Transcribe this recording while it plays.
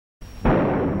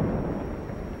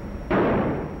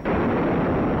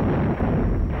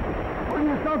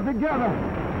it together.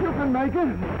 You can make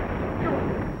it.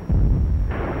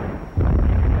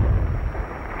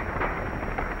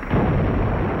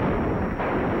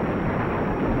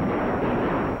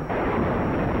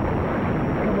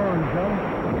 Come on, son.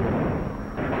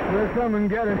 We'll come and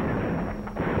get it.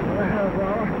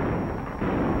 Well.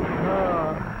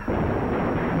 Oh.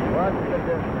 What's the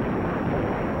difference?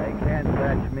 They can't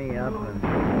catch me up, and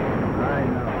I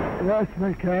know. Yes,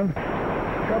 they can. A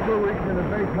couple of weeks in a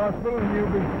base hospital, and you'll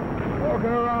be walking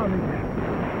around again.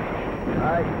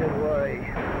 I should worry.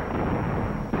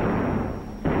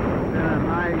 Am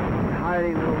I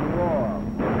hiding the war?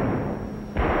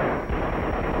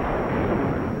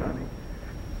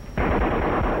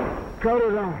 Cut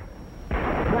it out.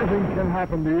 Nothing can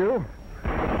happen to you.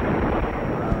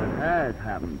 Well, it has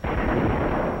happened.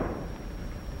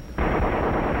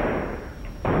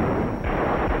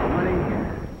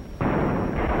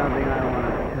 Something I want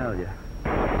to tell you.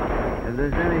 If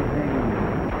there's anything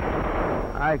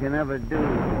I can ever do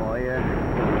for you,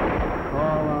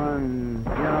 call on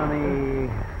Johnny.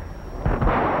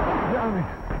 Johnny!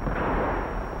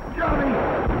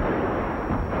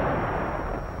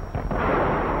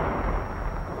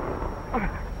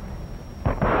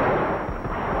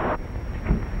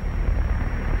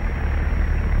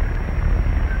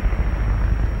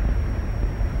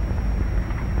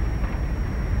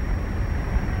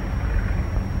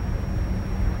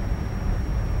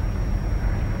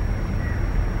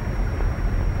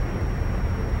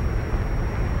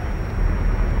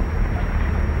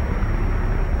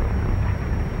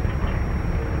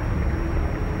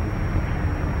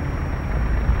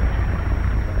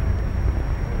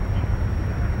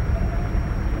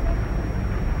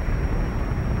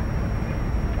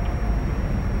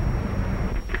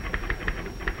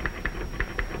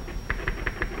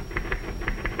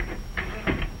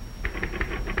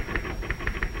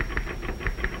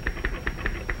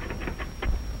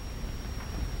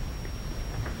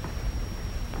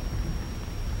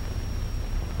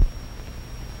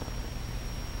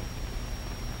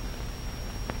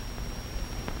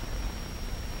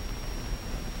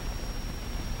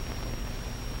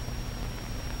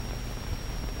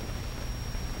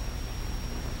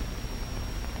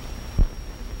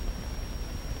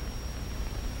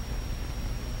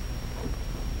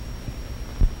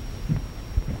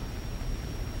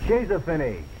 She's a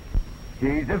finish.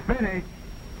 She's a finish.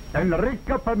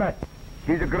 Enrico Pametti.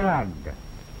 She's a grande.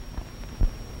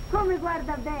 Come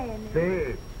guarda bene.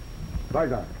 Sì.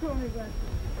 Guarda. Come guarda.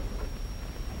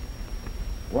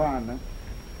 1,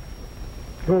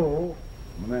 2,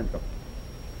 momento.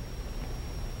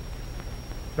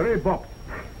 3 box.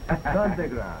 Tante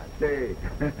grazie.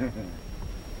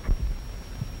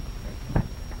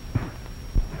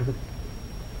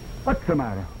 What's the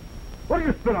matter? What do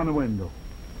you spit on the window?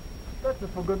 That's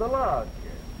for good luck.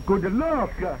 Good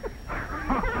luck.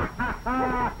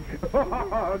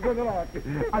 Oh, good luck.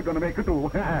 I'm going to make it 2.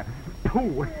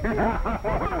 2.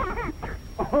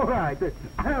 All right.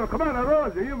 Come on,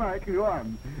 Rosa. You make it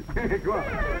 1. Go on.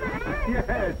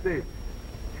 Yes, see.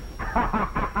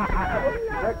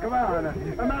 Come on.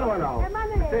 Another one now.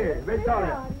 Sì,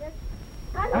 Vittoria.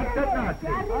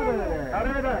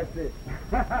 Arrivederci.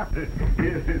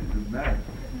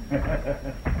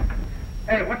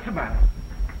 Hey, what's the matter?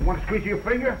 You want to squeeze your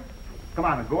finger? Come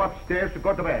on, go upstairs to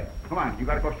go to bed. Come on, you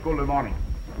got to go to school in the morning.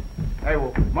 Hey,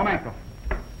 well, momento.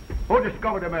 Who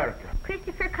discovered America?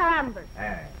 Christopher Columbus.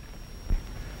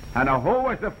 And who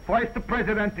was the first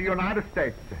president of the United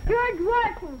States? George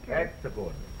Washington. That's the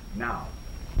good. Now,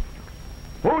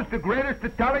 who's the greatest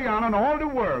Italian in all the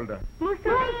world?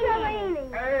 Mussolini.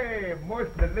 Hey,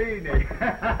 Mussolini.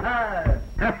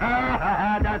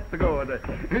 That's good.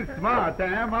 Smart,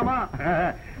 eh, Mama?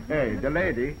 Hey, the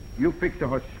lady, you fix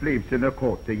her sleeves in her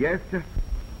coat, yes?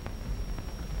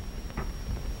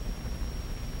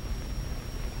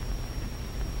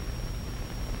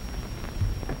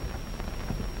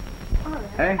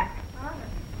 Hey?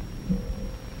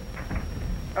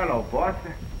 Hello, boss.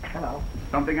 Hello.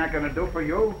 Something I can do for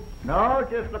you? No,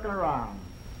 just looking around.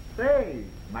 Say,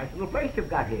 nice little place you've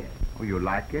got here. Oh, you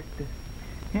like it?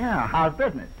 Yeah, how's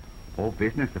business? Oh,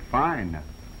 business is fine.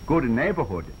 Good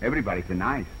neighborhood. Everybody's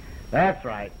nice. That's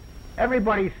right.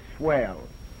 Everybody's swell.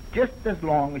 Just as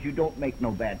long as you don't make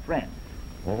no bad friends.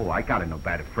 Oh, I got no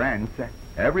bad friends.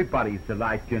 Everybody's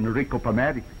like Enrico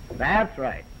Pametti. That's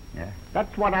right. Yeah.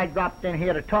 That's what I dropped in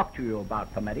here to talk to you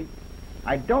about, Pametti.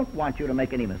 I don't want you to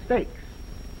make any mistakes.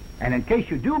 And in case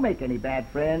you do make any bad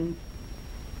friends,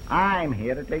 I'm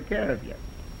here to take care of you.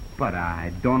 But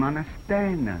I don't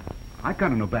understand. I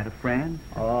got no bad friends.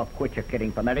 Oh, quit your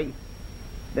kidding, Pametti.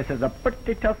 This is a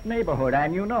pretty tough neighborhood,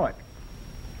 and you know it.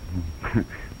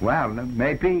 Well,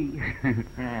 maybe.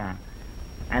 Yeah.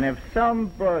 And if some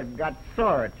bird got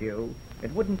sore at you,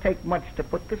 it wouldn't take much to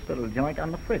put this little joint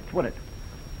on the fritz, would it?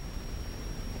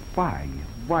 Why?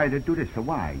 Why they do this?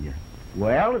 Why?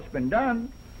 Well, it's been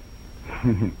done.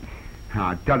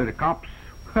 I'll tell the cops.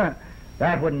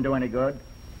 That wouldn't do any good.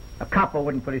 A copper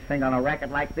wouldn't put his finger on a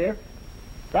racket like this.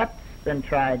 That's been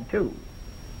tried, too.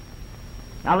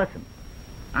 Now, listen.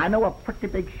 I know a pretty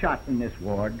big shot in this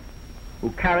ward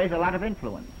who carries a lot of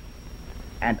influence.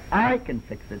 And I can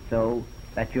fix it so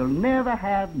that you'll never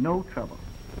have no trouble.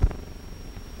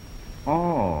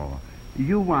 Oh,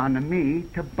 you want me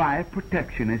to buy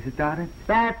protection, is it, Daddy?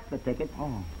 That's the ticket.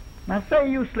 Oh. Now,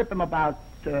 say you slip him about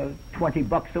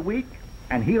 $20 a week,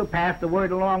 and he'll pass the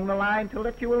word along the line to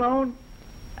let you alone,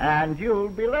 and you'll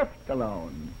be left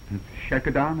alone. Shake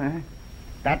it down, eh?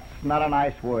 That's not a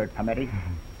nice word, Pametti.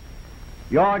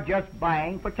 You're just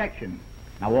buying protection.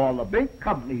 Now, all the big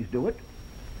companies do it.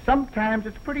 Sometimes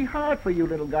it's pretty hard for you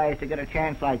little guys to get a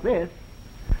chance like this.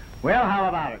 Well, how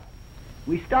about it?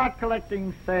 We start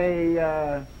collecting, say,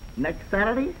 next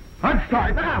Saturday? I'm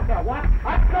sorry. Now, what?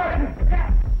 I'm sorry.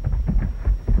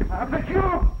 But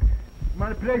you!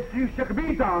 My place you should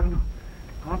be down.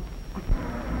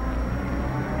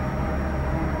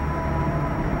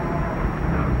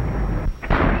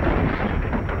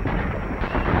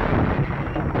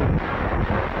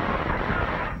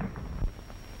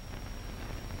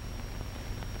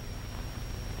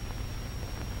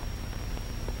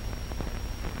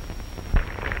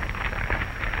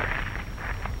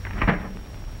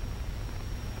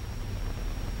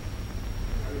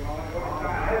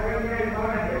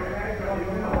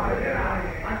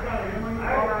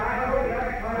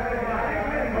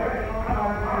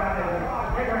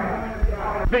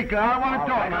 Speaker, I want to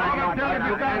talk. I want to tell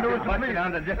you, guys,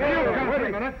 wait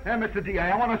a minute. Hey, Mr. D.A.,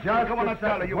 I want to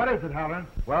tell you. What is it, Howland?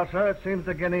 Well, sir, it seems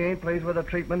the guinea ain't pleased with the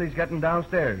treatment he's getting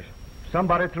downstairs.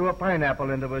 Somebody threw a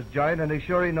pineapple into his joint, and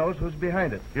he knows who's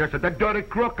behind it. Yes, sir, that dirty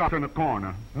crook out in the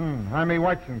corner. Jaime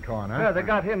Weissenkorn, huh? Yeah, they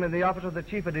got him in the office of the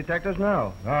chief of detectives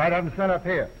now. All right, have him sent up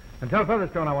here. And tell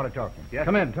Featherstone I want to talk to him. Yes.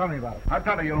 Come in, tell me about it. I'll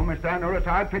tell you, Mr. Andrews.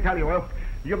 I'll tell you. Well,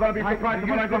 you're going to be surprised at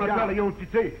what I'm going to tell you, you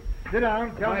see. Sit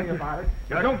down, tell me about it.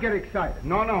 Yes. Don't get excited.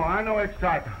 No, I know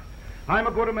excited. I'm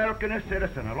a good American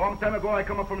citizen. A long time ago, I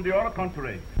come up from the other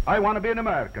country. I want to be an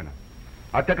American.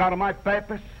 I take out of my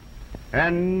papers,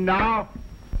 and now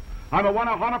I'm a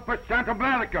 100%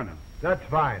 American. That's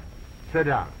fine. Sit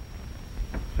down.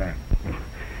 Sir.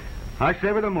 I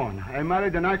save her the morning. I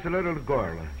married a nice little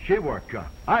girl. She works.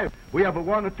 We have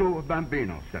 1 or 2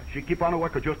 bambinos. She keep on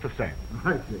working just the same.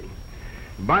 I see.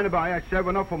 By the by, I save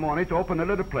enough money to open a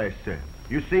little place.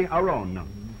 You see, our own.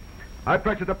 I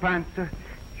press the pants.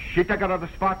 She take out of the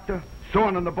spot. Sew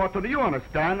on the bottle. Do you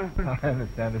understand? I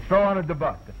understand. Sew on the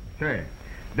butt. Say.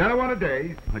 Then one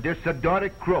day, this dirty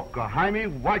crook, Jaime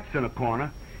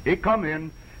Weissenkorn, he come in,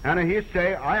 and he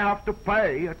say, I have to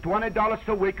pay $20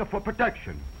 a week for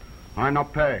protection. I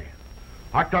not pay.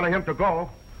 I tell him to go.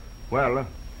 Well,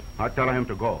 I tell him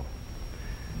to go.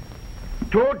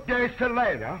 2 days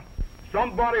later,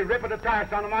 somebody ripped the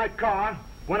tires out of my car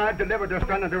when I delivered the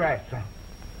stand and the rest.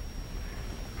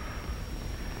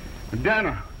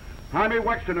 Then, Jaime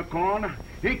Weissenkorn,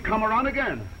 he come around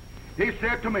again. He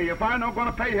said to me, if I'm not going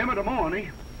to pay him in the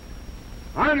morning,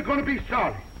 I ain't going to be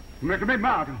sorry. Making me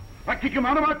mad. I kick him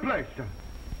out of my place.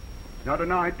 The other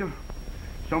night,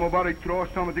 somebody throw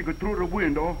something through the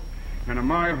window, and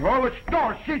my whole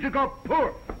store, she just got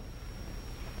poor.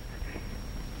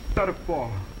 What's that for?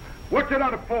 What's it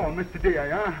out for, Mr. D.A.,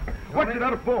 huh? What's it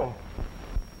out for?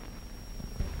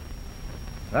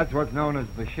 That's what's known as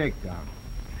the shakedown.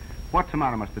 What's the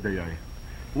matter, Mr. D.A.?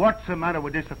 What's the matter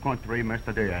with this country,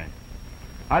 Mr. D.A.?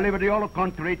 I live in the old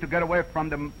country to get away from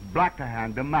the black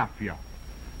hand, the mafia.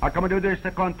 I come into this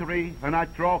country, and I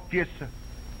throw a kiss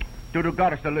to the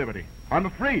goddess of liberty. I'm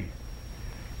free.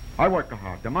 I work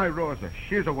hard. My Rosa,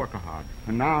 she's a worker hard.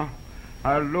 And now,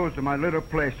 I lose my little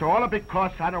place. So all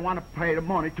because I don't want to pay the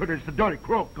money to this dirty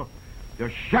crook.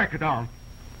 Just shake it down.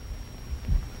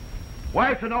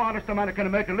 Why is no honest man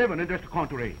can make a living in this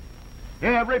country?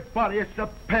 Everybody is a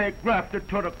pay grafted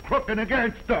to the crook and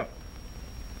against her.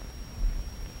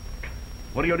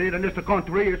 What do you need in this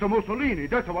country is a Mussolini.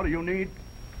 That's what you need.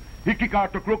 He kick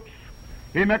out the crooks.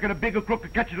 He making a bigger crook to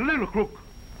catch a little crook.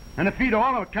 And the feed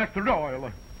all of it catch the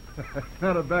oil. That's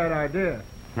not a bad idea.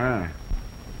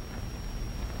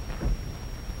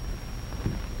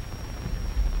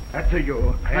 That's a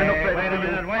you. Wait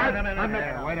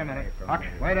a minute.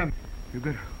 Okay. You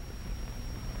good?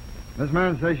 This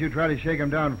man says you tried to shake him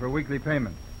down for weekly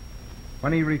payment.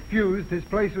 When he refused, his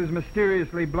place was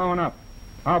mysteriously blown up.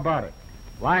 How about it?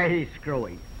 Why, he's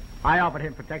screwy. I offered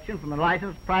him protection from the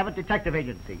licensed private detective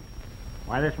agency.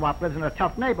 Why, this wop lives in a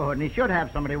tough neighborhood, and he should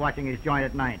have somebody watching his joint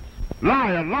at nights.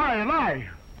 Liar, liar,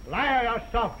 liar. Liar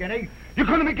yourself, Guinea. You're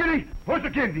calling me Guinea? Where's the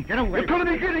Guinea? Get away. You're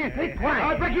calling me Guinea? Keep quiet.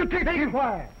 I'll break your teeth. Keep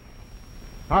quiet.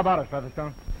 How about it,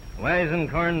 Featherstone?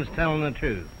 Weissenkorn's telling the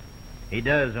truth. He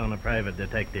does own a private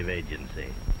detective agency.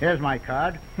 Here's my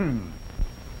card.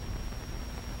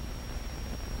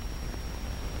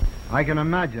 I can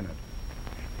imagine it.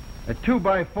 A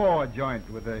 2x4 joint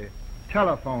with a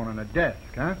telephone and a desk,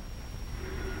 huh?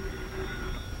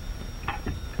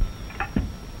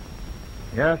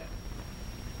 Yes?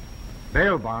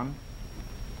 Bail bond?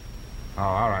 Oh,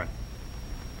 all right.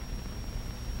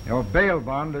 Your bail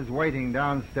bond is waiting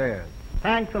downstairs.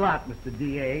 Thanks a lot, Mr.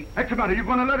 D.A. What's the matter? You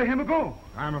going to let him go?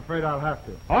 I'm afraid I'll have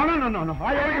to. Oh, no.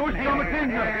 I owe you some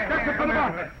attention. Get the bill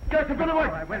away. Get the bill away.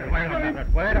 Wait a minute.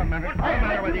 What's the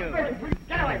matter with you?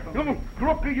 Get away from me. You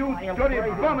crookie, you dirty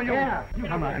bummer, you. Yeah.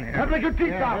 Come on here. I'll break your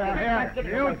teeth out.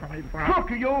 You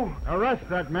crookie, you. Arrest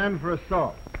that man for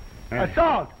assault.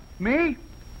 Assault? Me?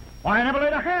 Why, I never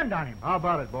laid a hand on him. How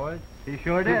about it, boys? He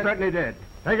sure He certainly did.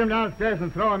 Take him downstairs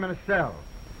and throw him in a cell.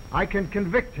 I can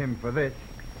convict him for this.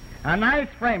 A nice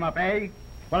frame-up, eh?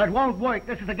 Well, it won't work.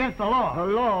 This is against the law. The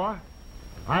law?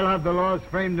 I'll have the laws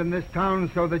framed in this town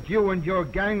so that you and your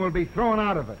gang will be thrown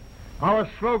out of it. Our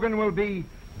slogan will be,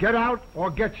 get out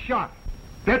or get shot.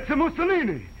 That's a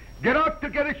Mussolini. Get out to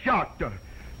get a shot.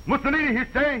 Mussolini, he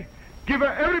say, give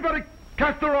everybody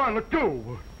castor oil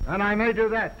too. And I may do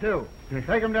that, too.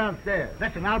 Take him downstairs.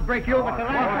 Listen, I'll break you over to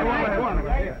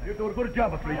that. You're doing a good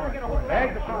job of me.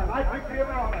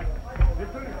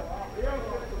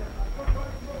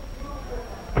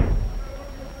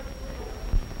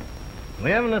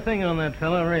 We haven't a thing on that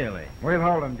fellow, really. We'll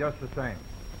hold him just the same.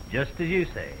 Just as you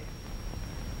say.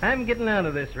 I'm getting out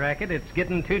of this racket. It's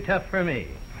getting too tough for me.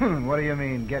 What do you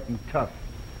mean, getting tough?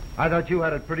 I thought you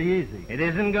had it pretty easy. It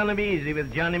isn't going to be easy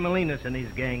with Johnny Molinas and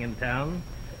his gang in town.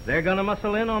 They're going to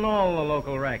muscle in on all the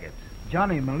local rackets.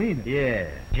 Johnny Molina? Yeah,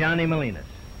 Johnny Molinas.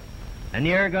 And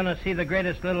you're going to see the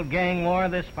greatest little gang war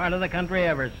this part of the country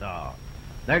ever saw.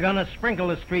 They're going to sprinkle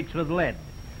the streets with lead.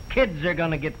 Kids are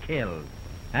going to get killed.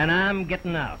 And I'm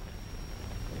getting out.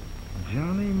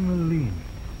 Johnny Molina.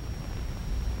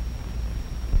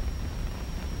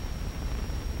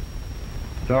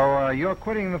 So, you're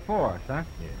quitting the force, huh?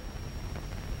 Yeah.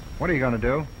 What are you going to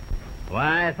do?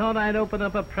 Why, I thought I'd open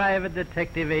up a private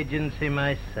detective agency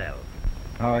myself.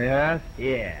 Oh, yes?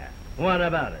 Yeah. What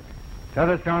about it?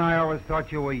 Featherstone, I always thought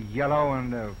you were yellow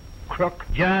and a crook.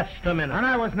 Just a minute. And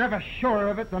I was never surer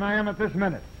of it than I am at this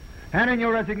minute. Hand in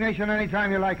your resignation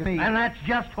anytime you like me. And that's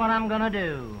just what I'm going to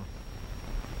do.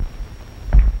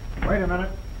 Wait a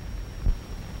minute.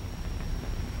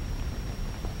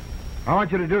 I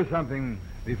want you to do something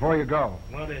before you go.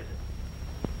 What is it?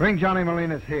 Bring Johnny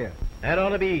Molinas here. That ought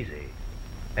to be easy.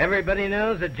 Everybody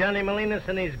knows that Johnny Molinas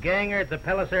and his gang are at the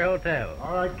Palliser Hotel.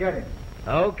 All right, get him.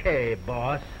 Okay,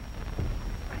 boss.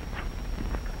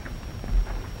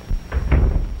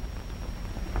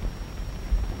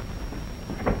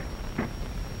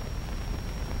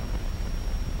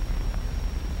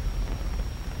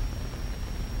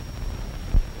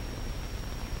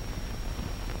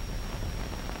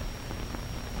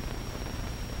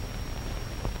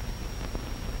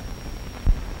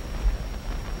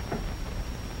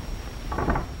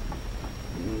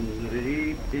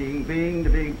 Bing, bing, da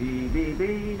bing, bee, bee,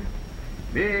 bee.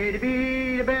 Bee, da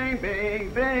bee, da bang, bang,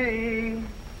 bang.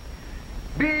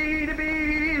 Bee, da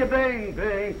bee, da bang,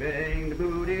 bang, bang, da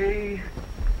booty.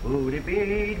 Booty,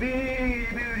 bee, bee,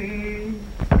 booty.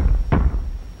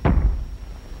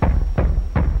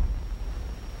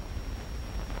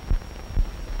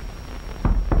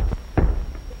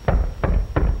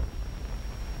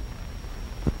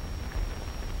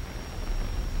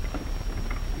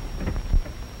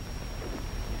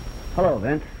 Hello,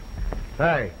 Vince.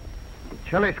 Say,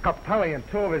 Chili Scarpelli and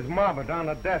two of his mob are down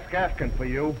the desk asking for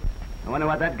you. I wonder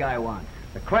what that guy wants.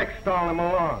 The clerk's stalling him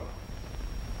along.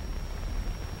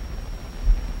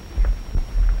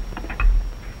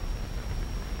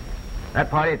 That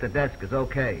party at the desk is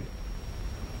okay.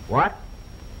 What?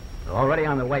 They're already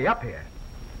on their way up here.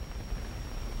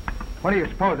 What do you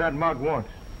suppose that mug wants?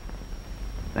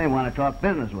 They want to talk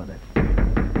business with us.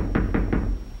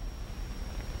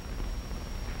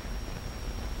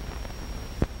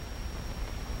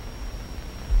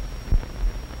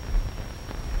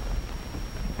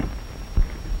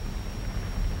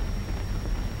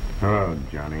 Hello,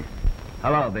 Johnny.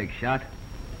 Hello, big shot.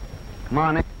 Come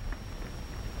on in.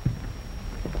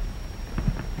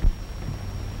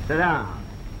 Sit down.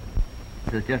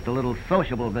 This is just a little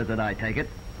sociable visit, I take it.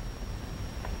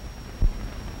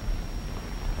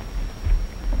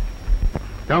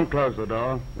 Don't close the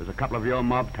door. There's a couple of your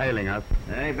mob tailing us.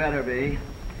 They better be.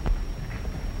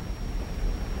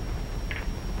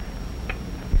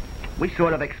 We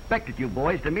sort of expected you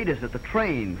boys to meet us at the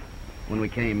train when we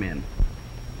came in.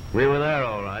 We were there,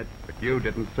 all right, but you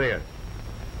didn't see us.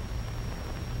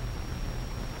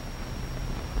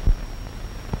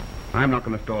 I'm not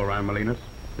going to stall around, Molinas.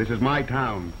 This is my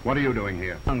town. What are you doing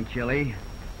here? Young Chili,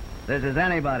 this is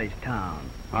anybody's town.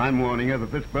 I'm warning you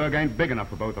that this burg ain't big enough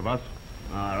for both of us.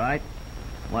 All right.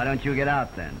 Why don't you get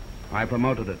out then? I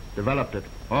promoted it, developed it,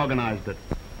 organized it.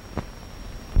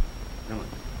 Come on.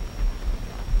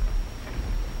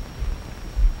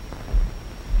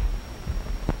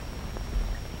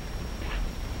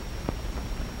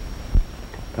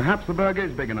 Perhaps the burg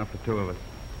is big enough for two of us.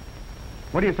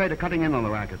 What do you say to cutting in on the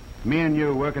racket? Me and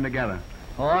you working together.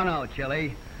 Oh, no,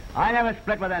 Chili. I never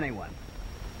split with anyone.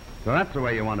 So that's the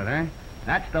way you want it, eh?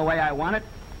 That's the way I want it,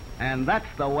 and that's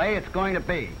the way it's going to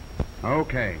be.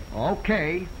 Okay.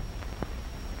 Okay.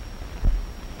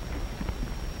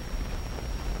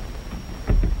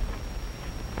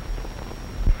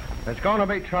 There's going to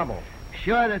be trouble.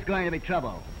 Sure there's going to be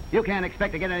trouble. You can't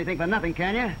expect to get anything for nothing,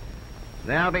 can you?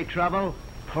 There'll be trouble.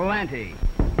 Plenty.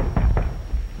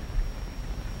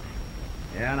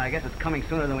 Yeah, and I guess it's coming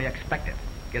sooner than we expected.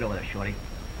 Get over there, Shorty.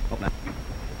 Open up.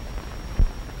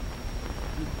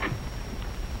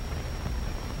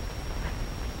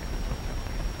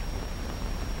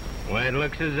 Why, it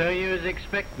looks as though you was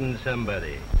expecting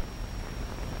somebody.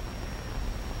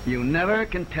 You never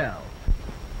can tell.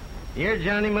 You're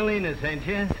Johnny Molinas, ain't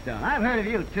you? Stone, I've heard of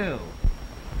you, too.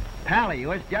 Pal of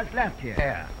yours just left here.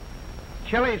 Yeah.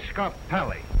 Chili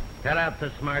Scarpelli. Cut out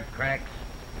the smart cracks.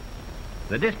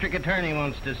 The district attorney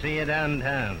wants to see you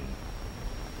downtown.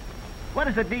 What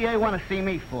does the DA want to see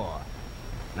me for?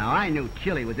 Now, I knew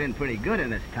Chili was in pretty good in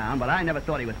this town, but I never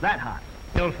thought he was that hot.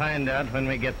 You'll find out when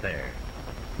we get there.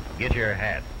 Get your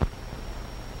hat.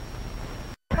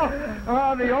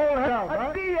 Oh, the old hell,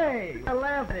 huh? A DA! A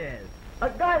laugh is. A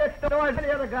guy that stores any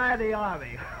other guy in the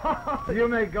Army. You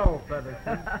may go,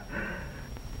 Featherstone.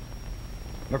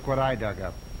 Look what I dug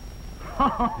up.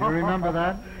 You remember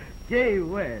that? Gee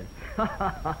whiz.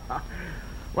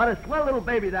 What a swell little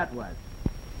baby that was.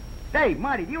 Say,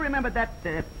 Marty, do you remember that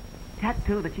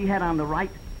tattoo that she had on the right?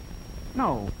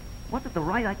 No. Was it the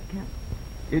right? I can't.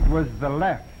 It was the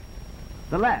left.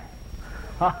 The left.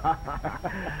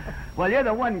 Well, you're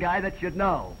the one guy that should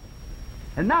know.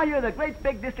 And now you're the great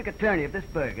big district attorney of this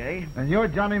burg, eh? And you're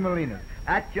Johnny Molinas.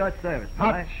 At your service,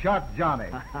 Hot boy. shot Johnny.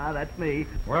 That's me.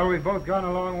 Well, we've both gone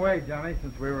a long way, Johnny,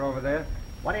 since we were over there.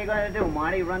 What are you going to do,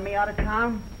 Marty? Run me out of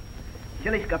town?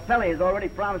 Chili Scarpelli has already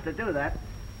promised to do that.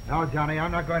 No, Johnny,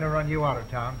 I'm not going to run you out of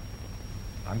town.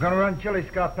 I'm going to run Chili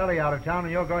Scarpelli out of town,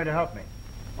 and you're going to help me.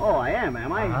 Oh, I am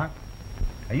I? Uh-huh.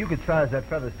 Now, you could size that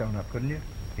Featherstone up, couldn't you?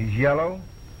 He's yellow.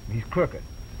 He's crooked.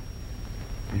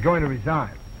 He's going to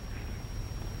resign.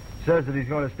 Says that he's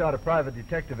going to start a private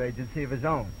detective agency of his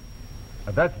own.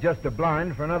 Now, that's just a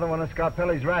blind for another one of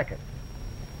Scarpelli's rackets.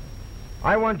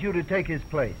 I want you to take his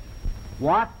place.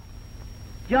 What?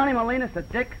 Johnny Molinas, the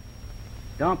dick?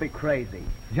 Don't be crazy.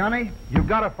 Johnny, you've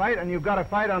got to fight, and you've got to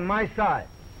fight on my side.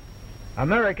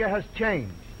 America has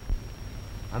changed.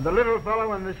 And the little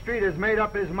fellow in the street has made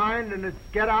up his mind, and it's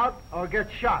get out or get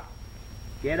shot.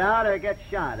 Get out or get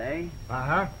shot, eh?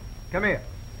 Uh-huh. Come here.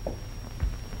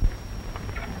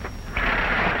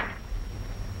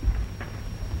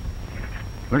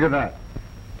 Look at that.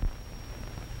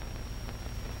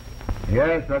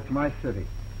 Yes, that's my city.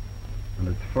 And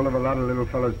it's full of a lot of little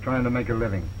fellows trying to make a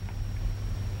living.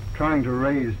 Trying to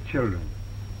raise children.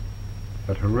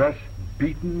 But harassed,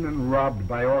 beaten, and robbed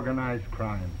by organized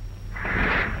crime.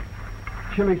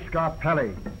 Chili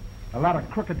Scarpelli. A lot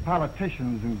of crooked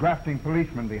politicians and grafting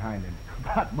policemen behind him.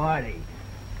 But, Marty,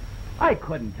 I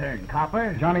couldn't turn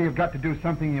copper. Johnny, you've got to do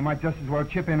something. You might just as well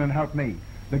chip in and help me.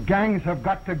 The gangs have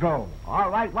got to go. All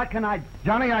right, what can I...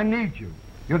 Johnny, I need you.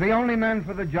 You're the only man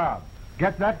for the job.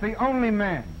 Get that? The only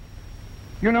man.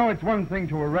 You know, it's one thing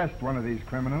to arrest one of these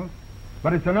criminals,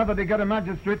 but it's another to get a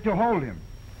magistrate to hold him.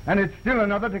 And it's still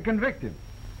another to convict him.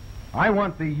 I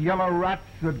want the yellow rats,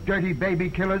 the dirty baby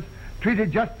killers,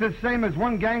 treated just the same as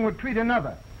one gang would treat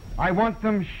another. I want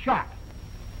them shot.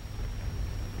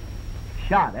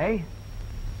 Shot, eh?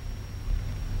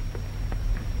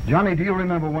 Johnny, do you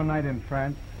remember one night in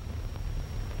France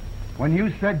when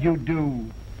you said you'd do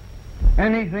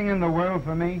anything in the world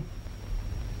for me?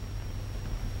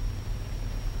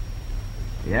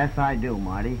 Yes, I do,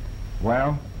 Marty.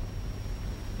 Well,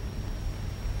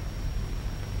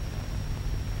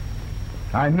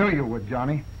 I knew you would,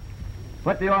 Johnny.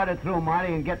 Put the order through,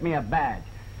 Marty, and get me a badge.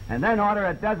 And then order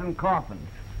a dozen coffins.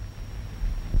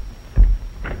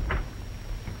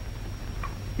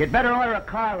 You'd better order a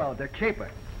carload. They're cheaper.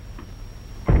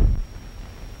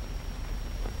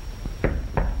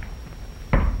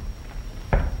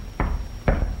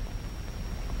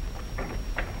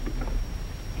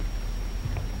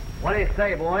 What do you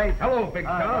say, boys? Hello, big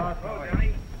fella. Hello,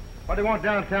 Johnny. What do you want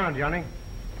downtown, Johnny?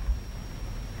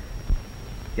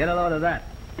 Get a load of that.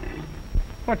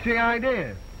 What's the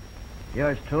idea?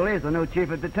 Yours truly is the new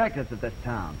chief of detectives of this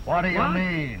town. What do you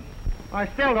mean? I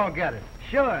still don't get it.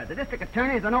 Sure, the district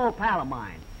attorney is an old pal of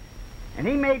mine. And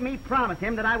he made me promise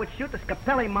him that I would shoot the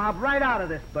Scarpelli mob right out of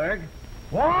this burg.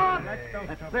 What?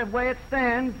 That's the way it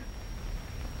stands.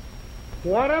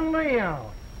 What a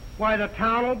layout. Why, the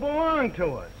town will belong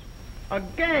to us. A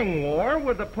gang war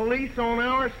with the police on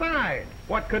our side.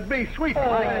 What could be sweet?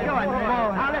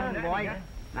 Now listen, boys.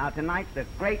 Now tonight's a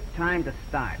great time to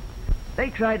start. They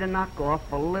tried to knock off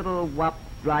a little wop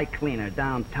dry cleaner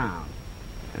downtown.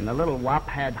 And the little wop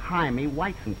had Jaime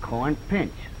Weissenkorn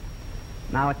pinched.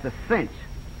 Now it's a cinch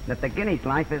that the guinea's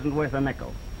life isn't worth a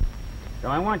nickel. So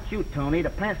I want you, Tony, to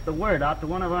pass the word out to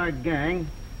one of our gang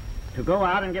to go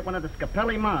out and get one of the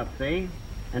Scarpelli mob, see?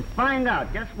 And find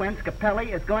out just when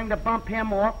Scarpelli is going to bump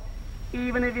him off,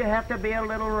 even if you have to be a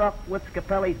little rough with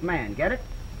Scarpelli's man. Get it?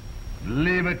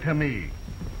 Leave it to me.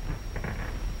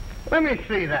 Let me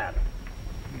see that.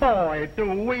 Boy,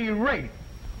 do we rate.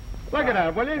 Look at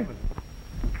that, will you?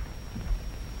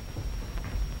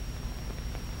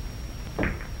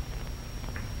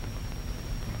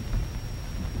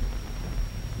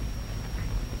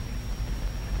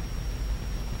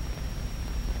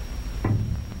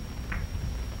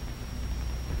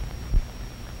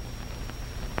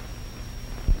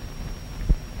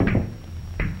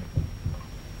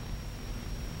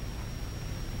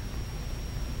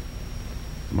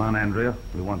 Come on, Andrea.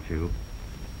 We want you.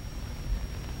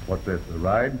 What's this, a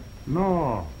ride?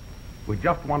 No. We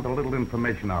just want a little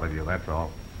information out of you, that's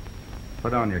all.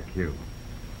 Put on your cue.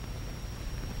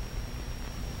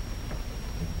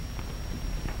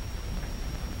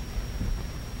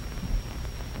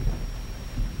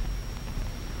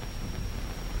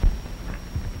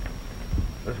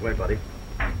 This way, buddy.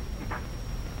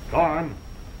 Go on.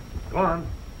 Go on.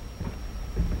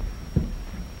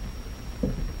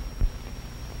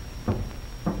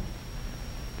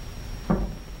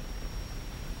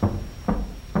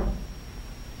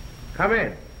 Come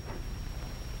in.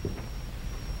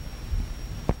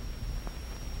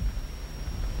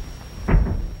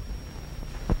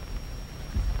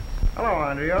 Hello,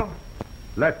 Andrea.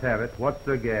 Let's have it. What's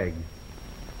the gag?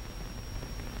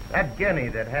 That guinea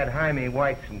that had Jaime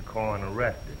Weissenkorn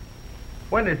arrested.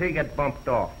 When does he get bumped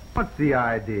off? What's the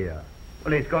idea?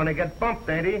 Well, he's going to get bumped,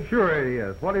 ain't he? Sure he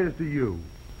is. What is to you?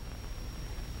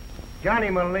 Johnny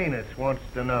Molinas wants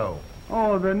to know.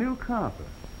 Oh, the new copper.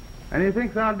 And he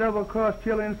thinks I'll double-cross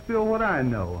Chili and spill what I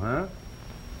know, huh?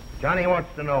 Johnny wants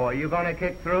to know, are you going to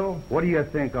kick through? What do you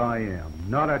think I am?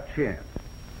 Not a chance.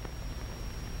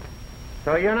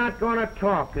 So you're not going to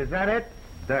talk, is that it?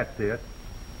 That's it.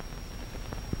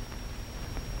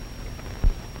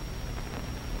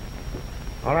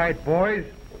 All right, boys.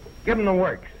 Give him the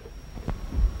works.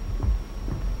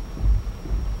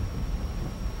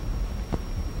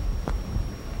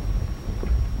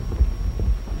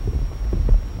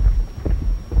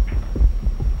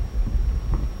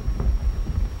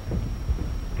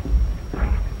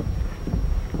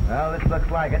 Well, this looks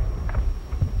like it.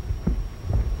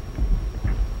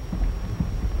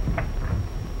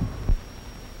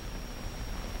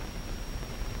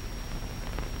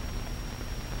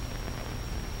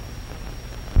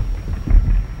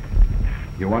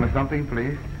 You wanted something,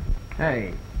 please?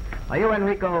 Hey, are you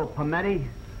Enrico Palmetti?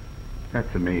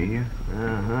 That's me.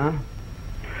 Uh-huh.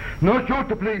 No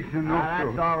shoot, please. No That's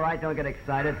shoot. all right. Don't get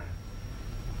excited.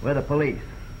 We're the police.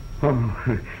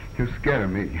 Oh, you scare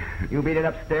me. You beat it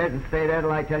upstairs and stay there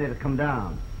till I tell you to come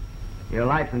down. Your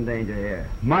life's in danger here.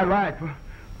 My life?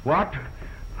 What?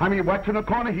 Jaime Watts in the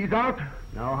corner? He's out?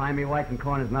 No, Jaime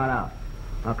Weissenkorn is not out.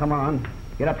 Now, come on.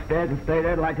 Get upstairs and stay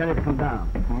there till I tell you to come down.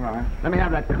 All right. Let me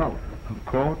have that coat.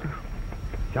 Coat?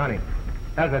 Johnny,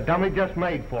 there's a dummy just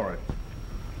made for us.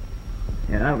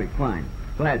 Yeah, that'll be fine.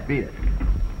 Glad beat it.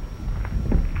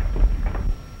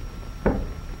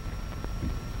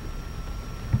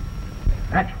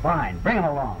 That's fine. Bring him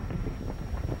along.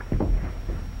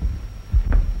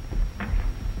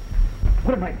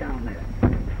 Put him right down there.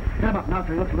 Get him up now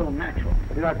so he looks a little natural.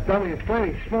 That dummy is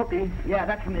plenty smoky. Yeah,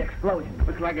 that's from the explosion.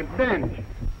 Looks like a dent.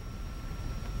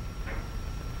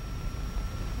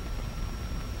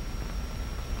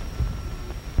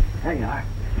 There you are.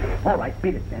 All right,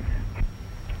 beat it, Vince.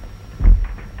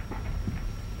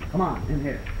 Come on, in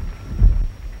here.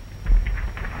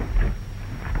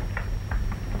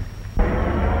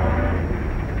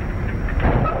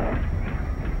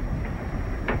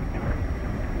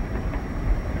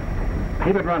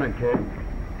 Keep it running, kid.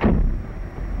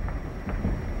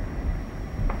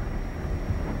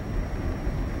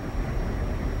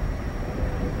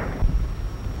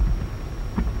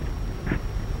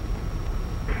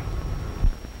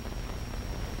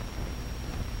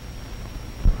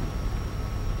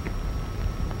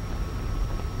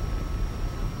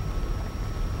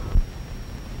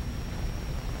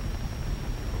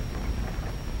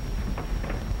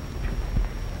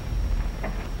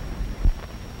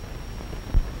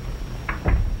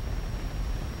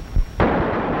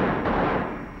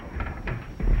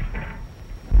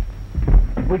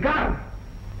 We got him!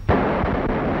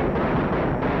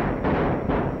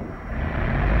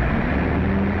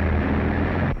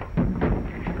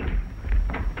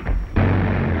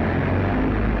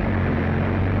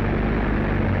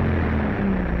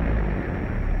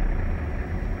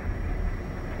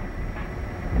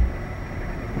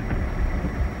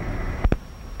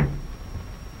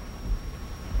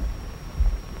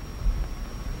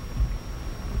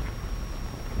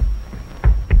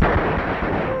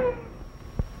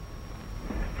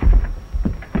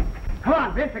 Come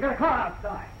on, Vince, I got a car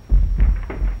outside.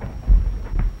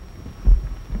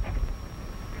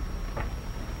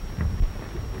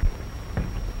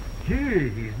 Gee,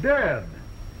 he's dead.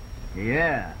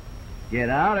 Yeah. Get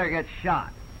out or get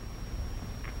shot.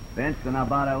 Vince, in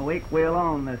about a week we'll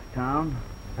own this town.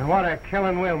 And what a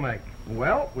killing we'll make.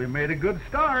 Well, we made a good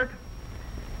start.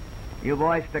 You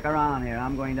boys stick around here.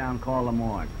 I'm going down and call the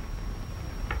morgue.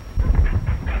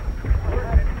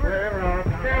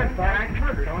 Stand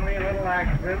back. It's only a little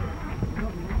accident.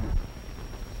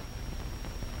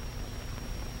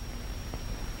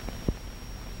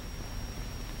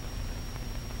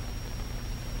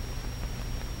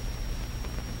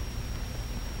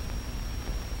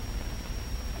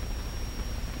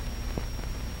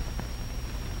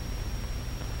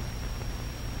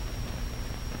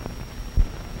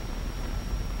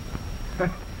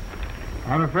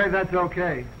 I'm afraid that's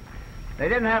okay. They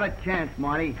didn't have a chance,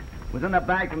 Marty. It was in the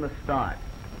bag from the start.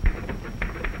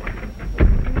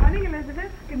 Good morning,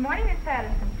 Elizabeth. Good morning, Miss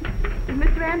Patterson. Is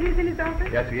Mr. Andrews in his office?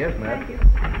 Yes, he is, Thank you.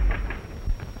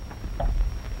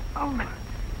 Oh,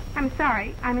 I'm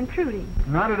sorry. I'm intruding.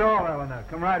 Not at all, Eleanor.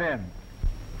 Come right in.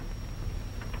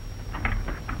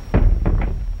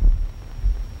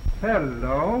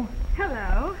 Hello.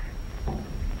 Hello.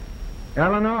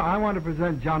 Eleanor, I want to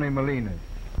present Johnny Molinas.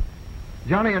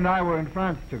 Johnny and I were in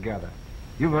France together.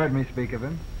 You've heard me speak of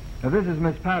him. Now, this is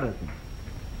Miss Patterson.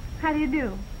 How do you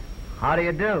do? How do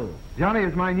you do? Johnny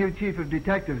is my new chief of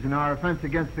detectives in our offense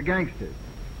against the gangsters.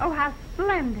 Oh, how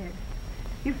splendid.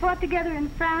 You fought together in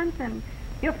France, and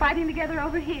you're fighting together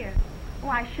over here. Oh,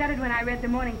 I shuddered when I read the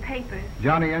morning papers.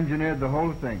 Johnny engineered the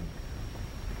whole thing.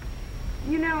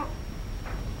 You know,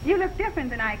 you look different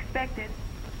than I expected.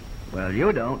 Well,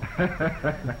 you don't.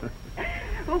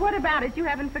 Well, what about it? You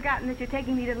haven't forgotten that you're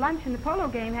taking me to lunch in the polo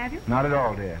game, have you? Not at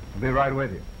all, dear. I'll be right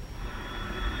with you.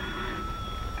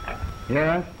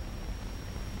 Yes?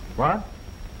 What?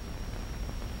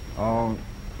 Oh.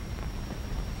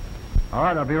 All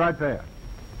right, I'll be right there.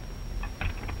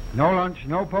 No lunch,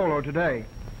 no polo today.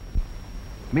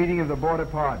 Meeting of the Board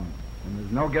of Pardon. And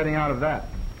there's no getting out of that.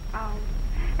 Oh,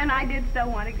 and I did so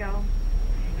want to go.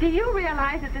 Do you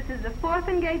realize that this is the fourth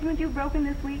engagement you've broken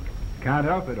this week? Can't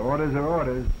help it. Orders are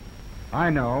orders. I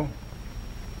know.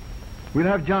 We'll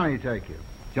have Johnny take you.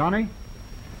 Johnny,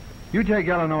 you take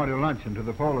Eleanor to lunch and to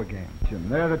the polo game.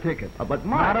 They're the tickets. But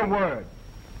Marty... Not a word.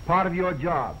 Part of your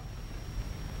job.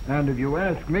 And if you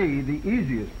ask me, the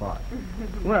easiest part.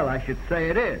 Well, I should say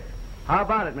it is. How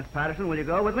about it, Miss Patterson? Will you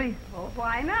go with me? Well,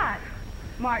 why not?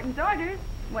 Martin's orders.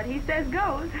 What he says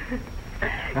goes.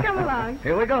 Come along.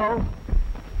 Here we go.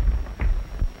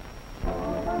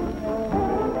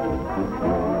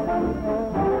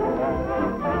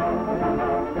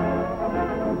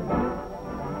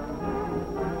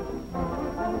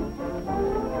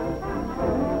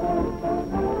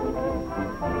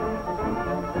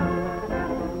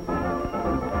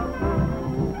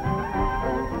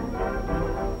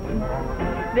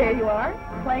 There you are,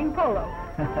 playing polo.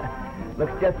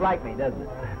 Looks just like me, doesn't it?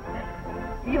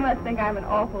 You must think I'm an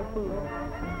awful fool.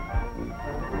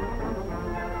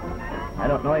 I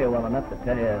don't know you well enough to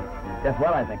tell you just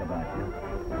what I think about you.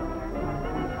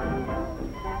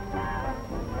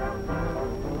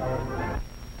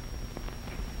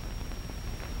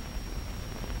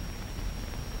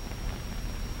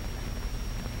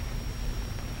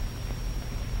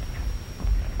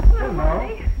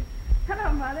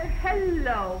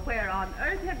 on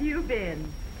earth have you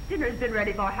been? Dinner's been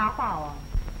ready for a half hour.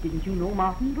 Didn't you know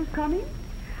Martin was coming?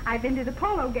 I've been to the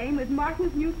polo game with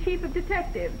Martin's new chief of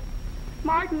detectives.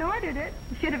 Martin ordered it.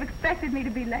 You should have expected me to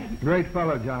be late. Great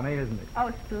fellow, Johnny, isn't he?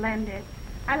 Oh, splendid.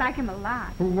 I like him a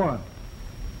lot. Who won?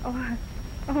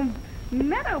 Oh,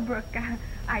 Meadowbrook,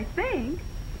 I think.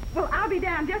 Well, I'll be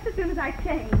down just as soon as I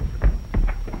change.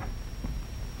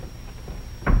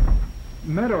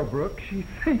 Meadowbrook, she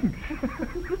thinks.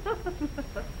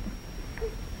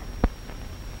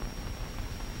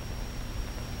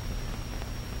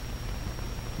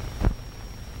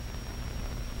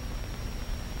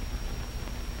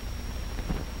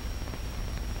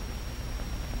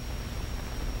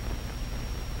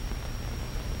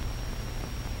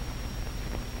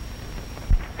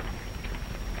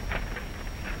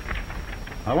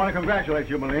 I want to congratulate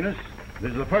you, Molinas.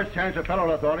 This is the first chance the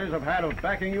federal authorities have had of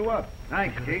backing you up.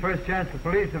 Thanks, Chief. The first chance the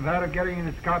police have had of getting in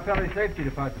the Scarpelli safety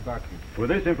deposit boxes. With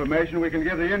this information, we can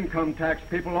give the income tax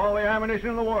people all the ammunition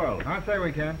in the world. I'll say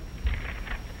we can.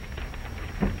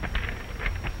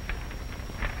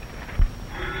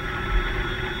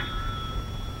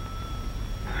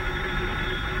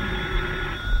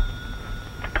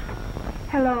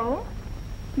 Hello?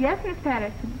 Yes, Miss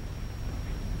Patterson.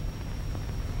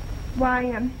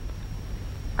 Why,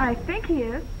 I think he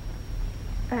is.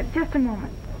 Just a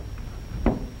moment.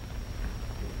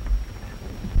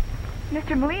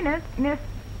 Mr. Molinas,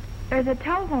 there's a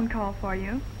telephone call for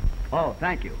you. Oh,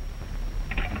 thank you.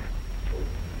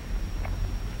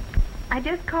 I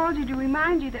just called you to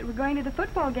remind you that we're going to the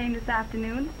football game this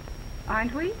afternoon,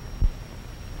 aren't we?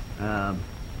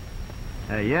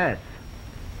 Yes.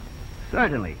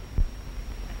 Certainly.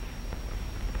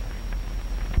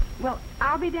 Well,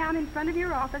 I'll be down in front of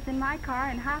your office in my car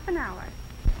in half an hour.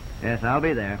 Yes, I'll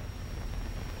be there.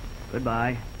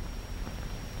 Goodbye.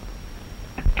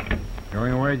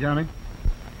 Going away, Johnny?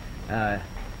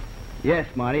 Yes,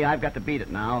 Marty, I've got to beat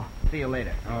it now. See you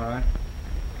later. All right.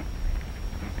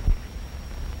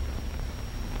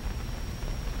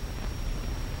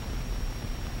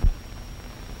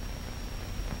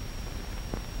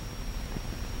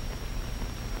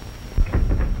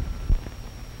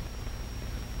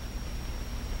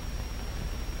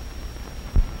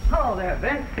 Hello there,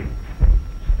 Vince.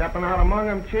 Stepping out among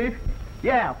them, Chief?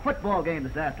 Yeah, football game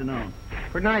this afternoon.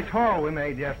 Pretty nice haul we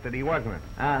made yesterday, wasn't it?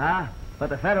 Uh-huh. But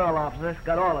the federal officers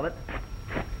got all of it.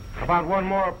 About one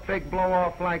more big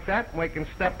blow-off like that, and we can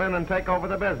step in and take over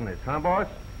the business, huh, boss?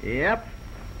 Yep.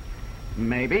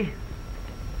 Maybe.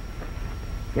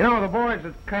 You know, the boys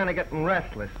are kind of getting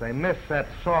restless. They miss that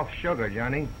soft sugar,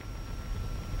 Johnny.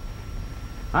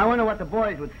 I wonder what the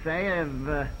boys would say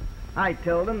if I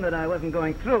told them that I wasn't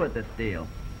going through with this deal.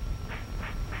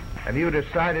 Have you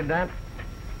decided that?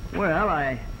 Well,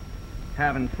 I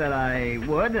haven't said I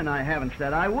would, and I haven't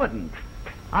said I wouldn't.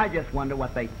 I just wonder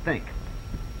what they think.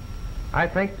 I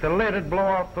think the lid'd blow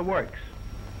off the works.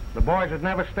 The boys would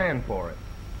never stand for it.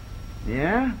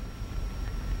 Yeah?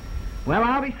 Well,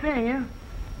 I'll be seeing you.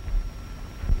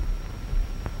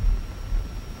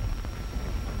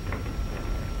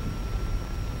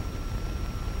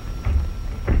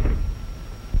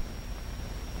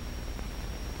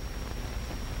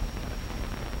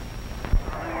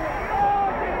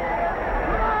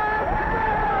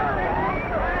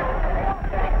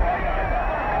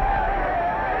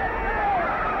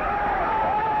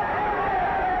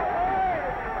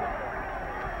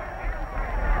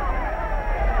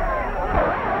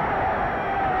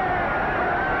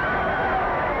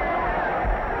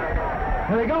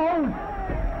 Here he goes.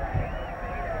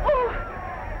 Oh,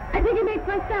 I think he made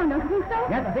first down, don't you think so?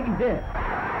 Yes, I think he did.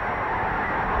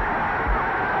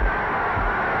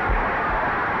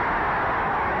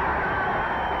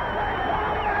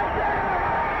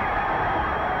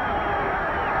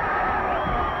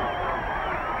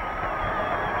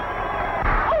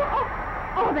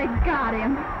 Oh, they got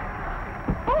him.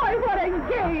 Boy, what a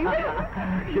game.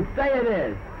 Should say it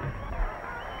is.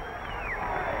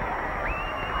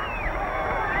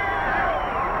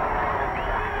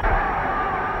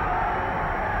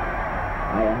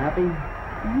 Are you happy?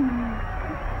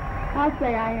 I'll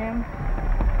say I am.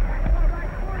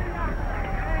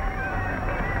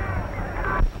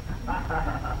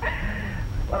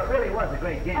 Well, it really was a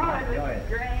great game. I enjoyed it.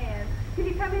 Grand. Can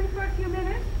you come in for a few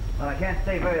minutes? Well, I can't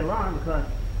stay very long because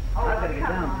I've got to get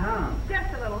downtown.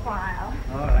 Just a little while.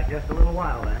 All right, just a little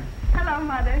while then. Hello,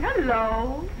 Mother.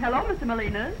 Hello. Hello, Mr.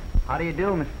 Molinas. How do you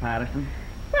do, Miss Patterson?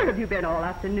 Where have you been all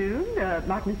afternoon?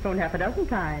 Martin's phoned half a dozen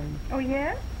times. Oh,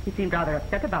 yes? He seemed rather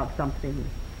upset about something.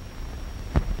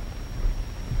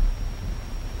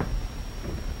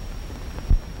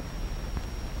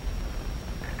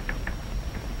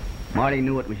 Marty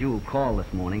knew it was you who called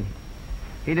this morning.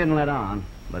 He didn't let on,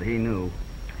 but he knew.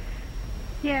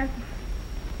 Yes,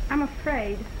 I'm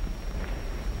afraid.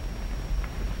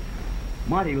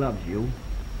 Marty loves you.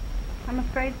 I'm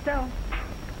afraid so.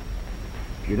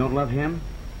 You don't love him?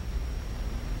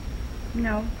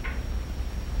 No.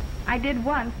 I did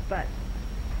once, but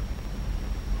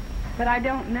I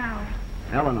don't now.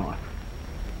 Eleanor.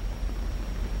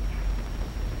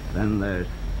 Then there's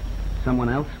someone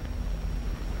else?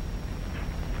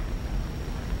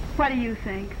 What do you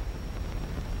think?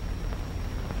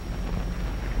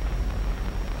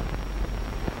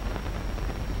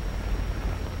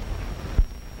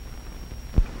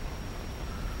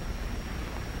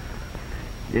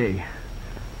 Gee,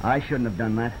 I shouldn't have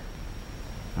done that.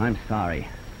 I'm sorry.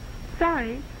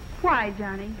 Sorry? Why,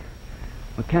 Johnny?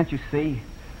 Well, can't you see?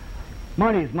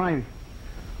 Marty's my...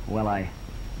 Well, I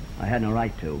had no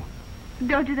right to.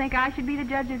 Don't you think I should be the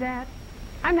judge of that?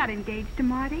 I'm not engaged to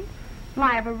Marty. Well,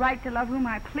 I have a right to love whom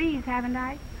I please, haven't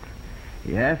I?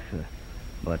 Yes,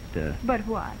 but... But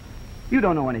what? You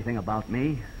don't know anything about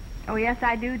me. Oh, yes,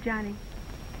 I do, Johnny.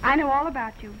 I know all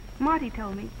about you. Marty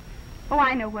told me. Oh,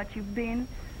 I know what you've been.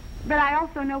 But I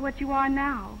also know what you are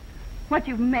now. What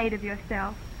you've made of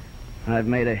yourself. I've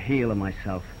made a heel of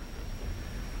myself.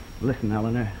 Listen,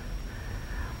 Eleanor.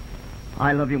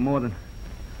 I love you more than...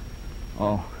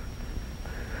 Oh.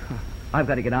 I've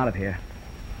got to get out of here.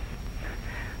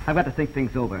 I've got to think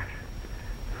things over.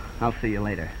 I'll see you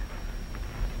later.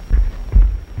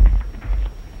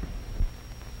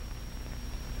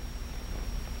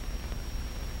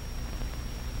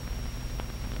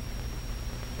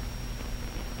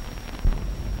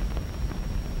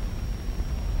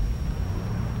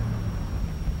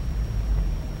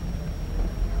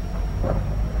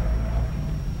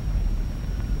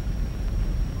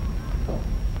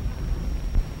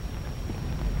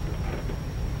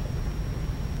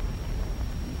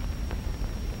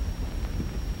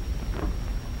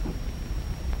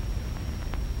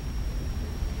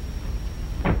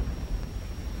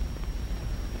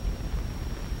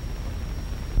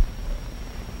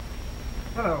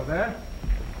 Hello there.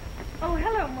 Oh,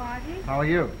 hello, Marty. How are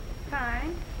you?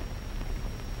 Fine.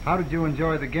 How did you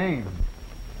enjoy the game?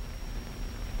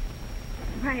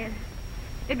 Why,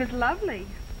 it was lovely.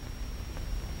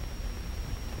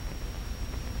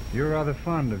 You're rather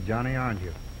fond of Johnny, aren't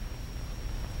you?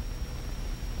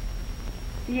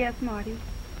 Yes, Marty,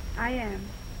 I am.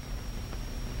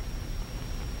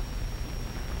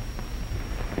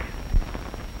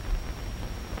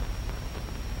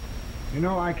 You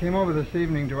know, I came over this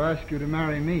evening to ask you to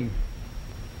marry me.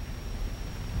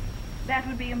 That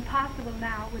would be impossible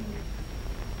now, wouldn't it?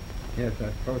 Yes, I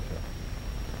suppose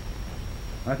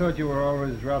so. I thought you were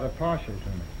always rather partial to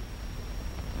me.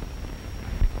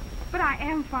 But I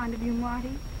am fond of you,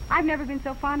 Marty. I've never been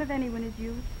so fond of anyone as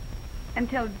you.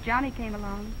 Until Johnny came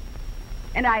along.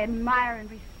 And I admire and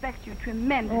respect you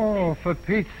tremendously. Oh, for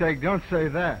Pete's sake, don't say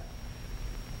that.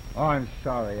 Oh, I'm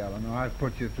sorry, Eleanor. I've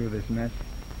put you through this mess.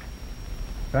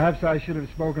 Perhaps I should have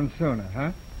spoken sooner,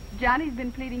 huh? Johnny's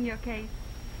been pleading your case.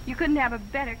 You couldn't have a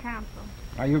better counsel.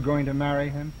 Are you going to marry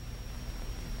him?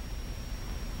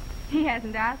 He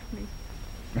hasn't asked me.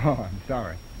 Oh, I'm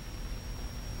sorry.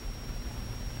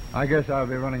 I guess I'll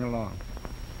be running along.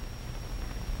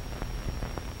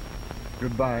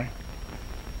 Goodbye.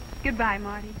 Goodbye,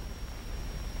 Marty.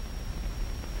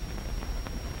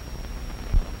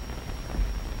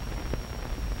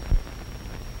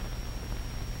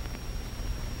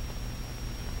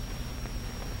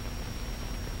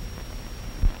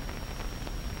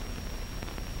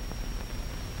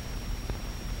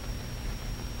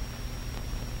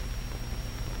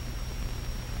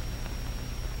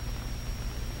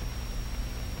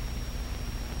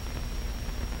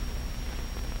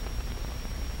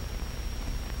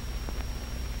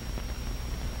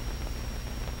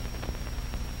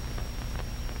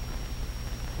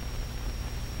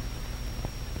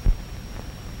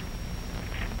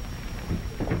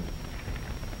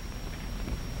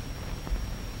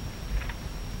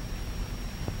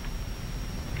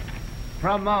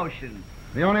 Promotion.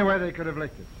 The only way they could have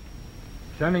licked it.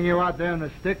 Sending you out there in the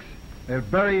sticks, they'll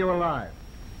bury you alive.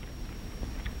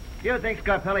 You think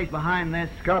Scarpelli's behind this?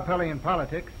 Scarpelli in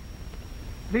politics.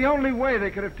 The only way they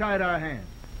could have tied our hands.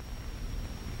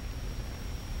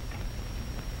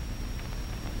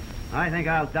 I think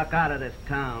I'll duck out of this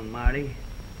town, Marty.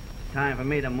 Time for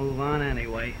me to move on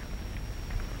anyway.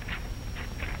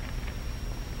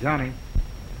 Johnny.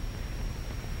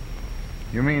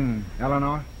 You mean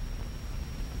Eleanor?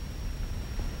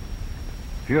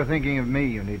 If you're thinking of me,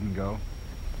 you needn't go.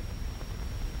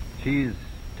 She's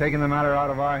taken the matter out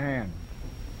of our hands.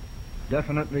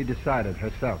 definitely decided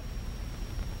herself.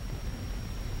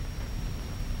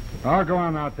 I'll go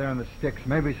on out there in the sticks.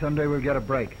 Maybe someday we'll get a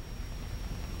break.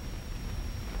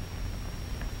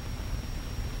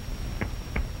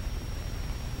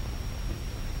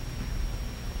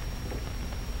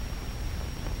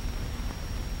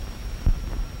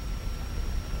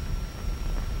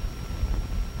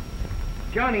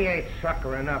 Johnny ain't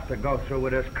sucker enough to go through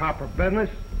with this copper business.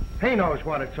 He knows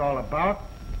what it's all about.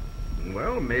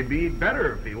 Well, maybe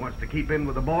better if he wants to keep in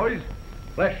with the boys.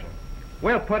 Listen,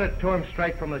 we'll put it to him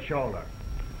straight from the shoulder.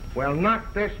 We'll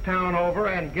knock this town over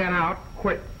and get out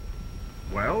quick.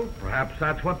 Well, perhaps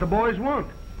that's what the boys want.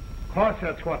 Of course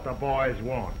that's what the boys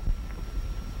want.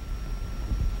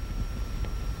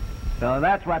 So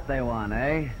that's what they want,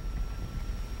 eh?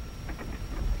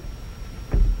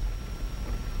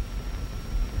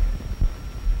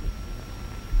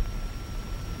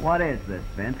 What is this,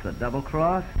 Vince? A double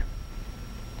cross?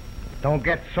 Don't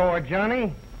get sore,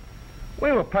 Johnny.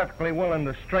 We were perfectly willing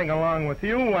to string along with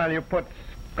you while you put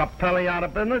Scarpelli out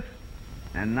of business.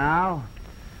 And now?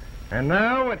 And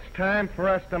now it's time for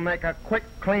us to make a quick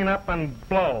clean-up and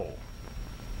blow.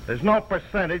 There's no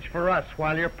percentage for us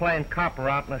while you're playing copper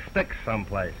out in the sticks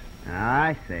someplace.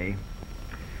 I see.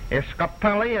 If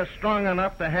Scarpelli is strong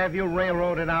enough to have you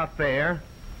railroaded out there,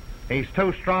 he's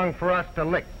too strong for us to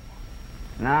lick.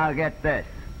 Now get this.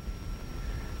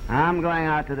 I'm going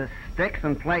out to the sticks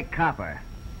and play copper.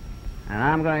 And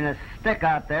I'm going to stick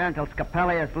out there until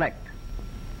Scarpelli is licked.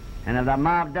 And if the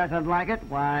mob doesn't like it,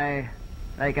 why,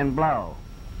 they can blow.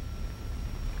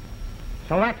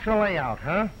 So that's the layout,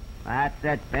 huh? That's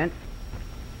it, Vince.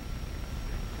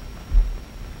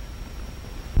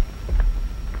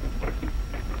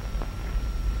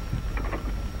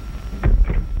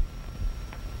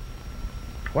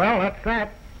 Well, that's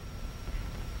that.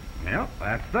 Yep,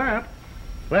 that's that.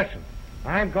 Listen,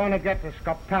 I'm going to get to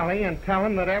Scarpelli and tell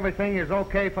him that everything is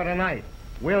okay for tonight.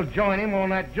 We'll join him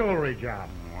on that jewelry job.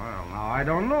 Well, now, I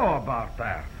don't know about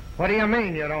that. What do you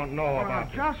mean you don't know about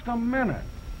it? Just a minute.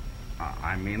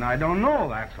 I mean, I don't know,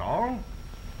 that's all.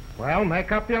 Well,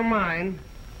 make up your mind.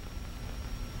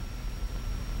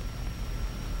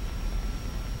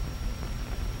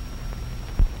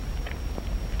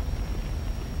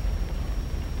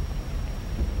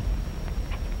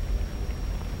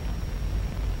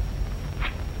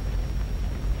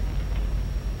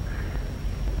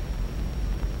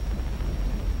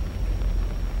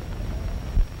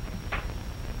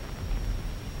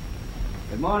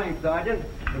 Good morning, Sergeant.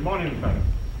 Good morning, sir.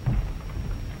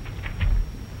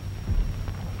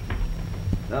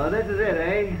 So this is it,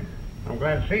 eh? I'm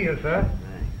glad to see you, sir.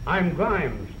 I'm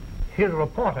Grimes. Here's a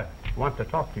reporter. Wants to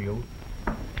talk to you.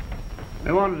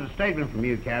 We wanted a statement from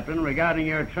you, Captain, regarding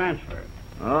your transfer.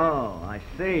 Oh, I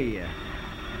see.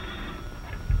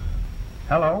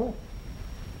 Hello?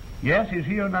 Yes, he's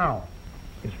here now.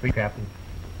 You speak, Captain.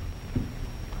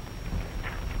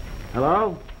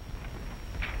 Hello?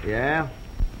 Yeah?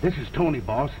 This is Tony,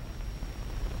 boss.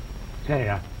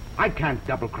 Say, I can't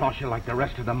double-cross you like the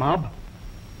rest of the mob.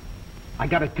 I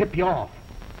gotta tip you off.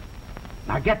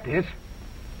 Now get this.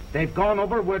 They've gone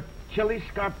over with Chili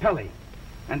Scarpelli,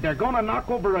 and they're gonna knock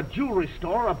over a jewelry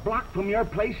store a block from your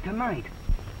place tonight.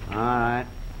 All right.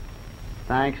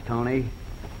 Thanks, Tony.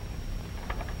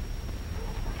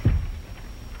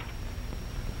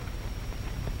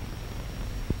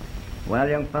 Well,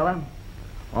 young fella,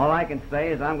 all I can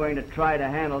say is I'm going to try to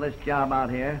handle this job out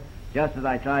here just as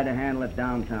I tried to handle it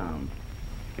downtown.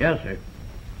 Yes, sir.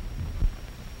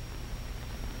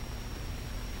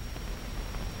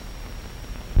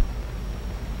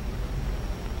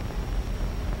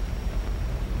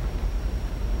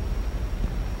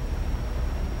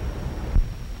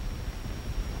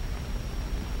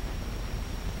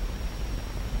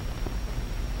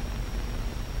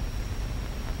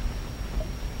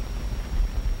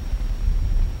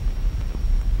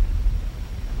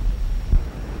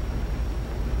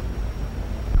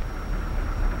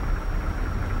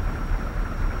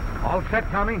 All set,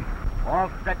 Tommy? All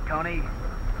set, Tony.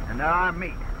 And they're our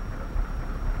meat.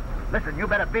 Listen, you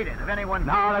better beat it. If anyone...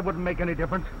 No, that wouldn't make any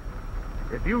difference.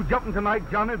 If you jump in tonight,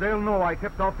 Johnny, they'll know I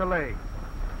tipped off the leg.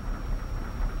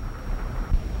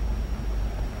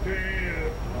 3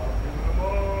 o'clock in the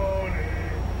morning,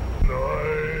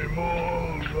 I'm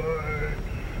all right.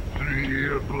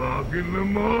 3 o'clock in the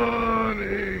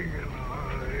morning, and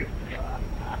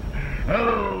I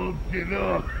hope you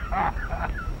know.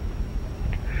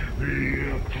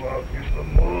 3 o'clock in the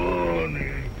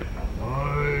morning,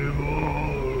 I'm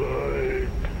all right.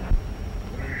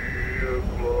 3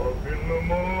 o'clock in the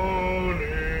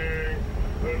morning,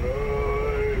 and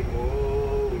I'm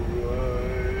all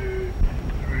right.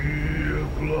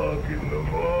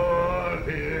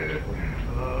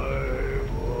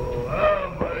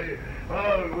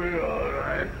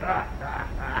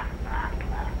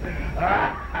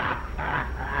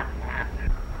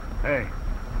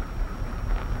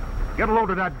 Get a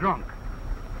load of that drunk.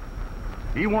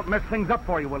 He won't mess things up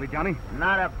for you, will he, Johnny?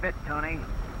 Not a bit, Tony.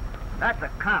 That's a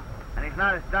cop, and he's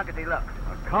not as drunk as he looks.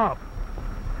 A cop?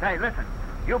 Say, listen.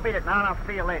 You beat it now, and I'll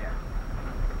see you later.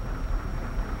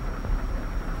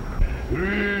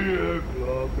 3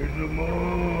 o'clock in the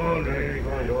morning.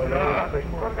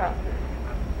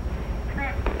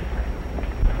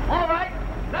 All right,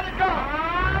 let it go.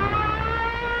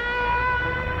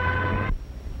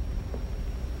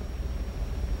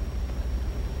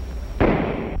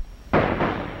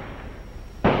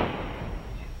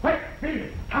 Quick, beat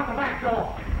it. Out the back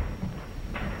door.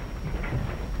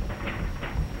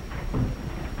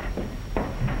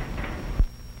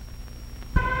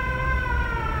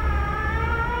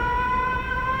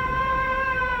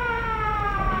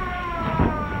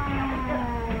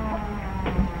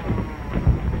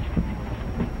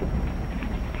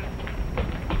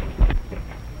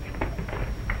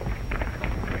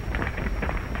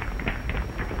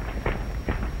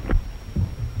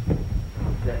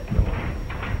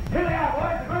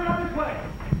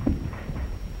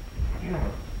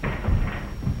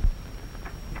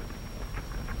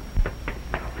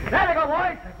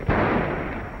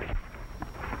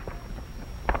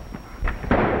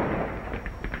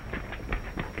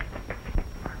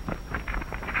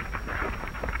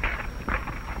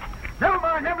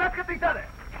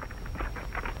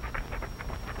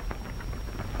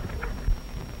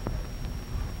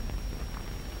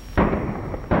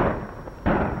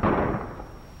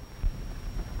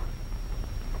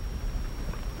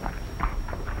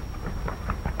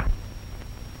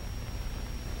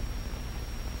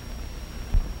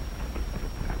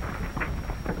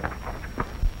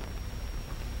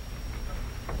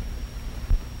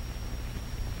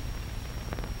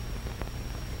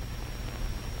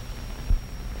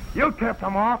 You tipped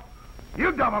him off.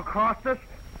 You double-crossed us.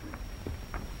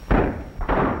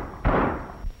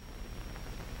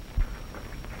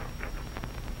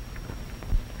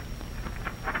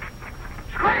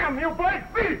 Scram, you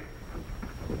black beast!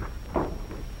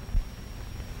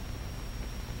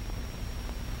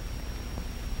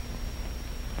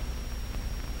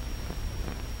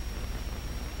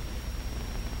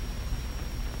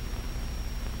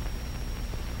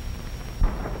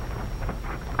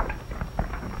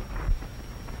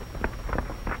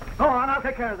 Go on, I'll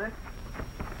take care of this.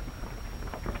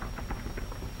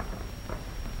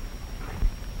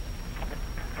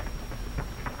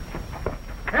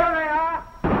 Here they are.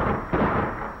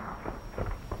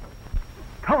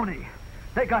 Tony,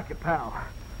 they got you, pal.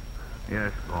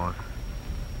 Yes, boss.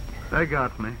 They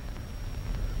got me.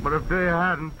 But if they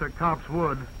hadn't, the cops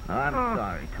would. I'm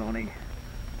sorry, Tony.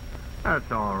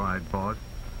 That's all right, boss.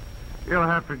 You'll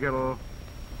have to get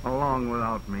along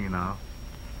without me now.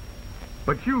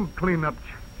 But you clean up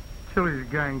Chili's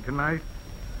gang tonight.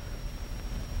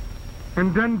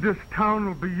 And then this town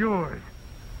will be yours.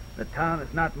 The town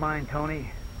is not mine,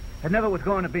 Tony. It never was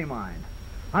going to be mine.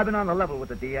 I've been on the level with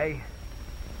the DA.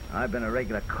 I've been a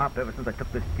regular cop ever since I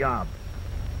took this job.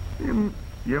 You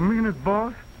mean it,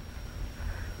 boss?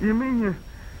 You mean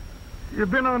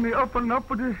you've been on the up and up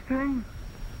with this thing?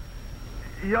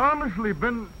 You honestly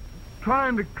been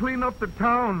trying to clean up the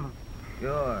town?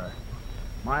 Sure.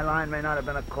 My line may not have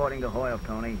been according to Hoyle,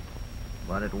 Tony,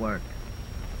 but it worked.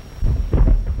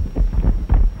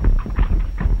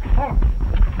 Oh.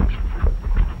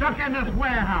 Duck in this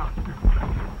warehouse.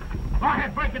 Go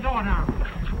ahead, break the door down.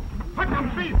 Put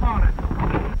some beef on it.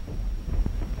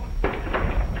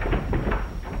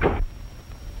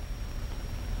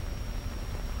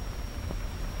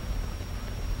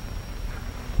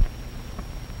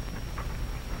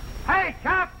 Hey,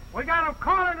 Chop! We got him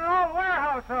cornered in an old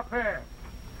warehouse up here.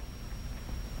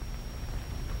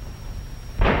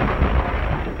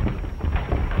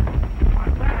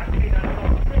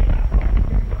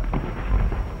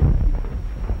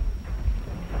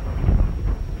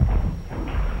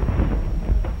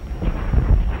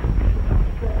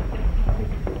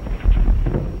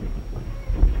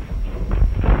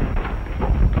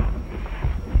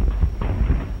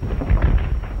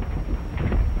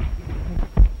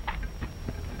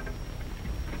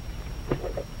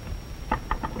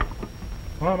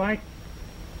 Well, Mike,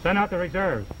 send out the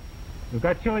reserves. We've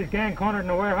got Chili's gang cornered in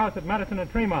a warehouse at Madison and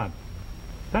Tremont.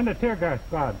 Send a tear gas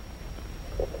squad.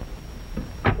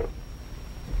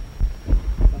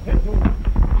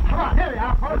 Come on, here they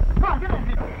are, folks. Come on, get in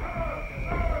here.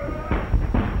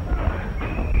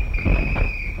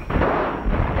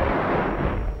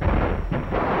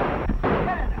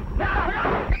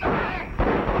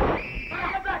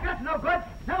 Get back, that's no good.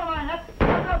 Never mind, let's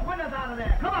get those windows out of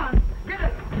there. Come on, get a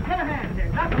hand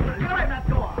here. Get away from that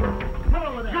door. Come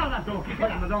over there. Get out of that door. Keep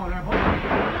closing the door there, boy.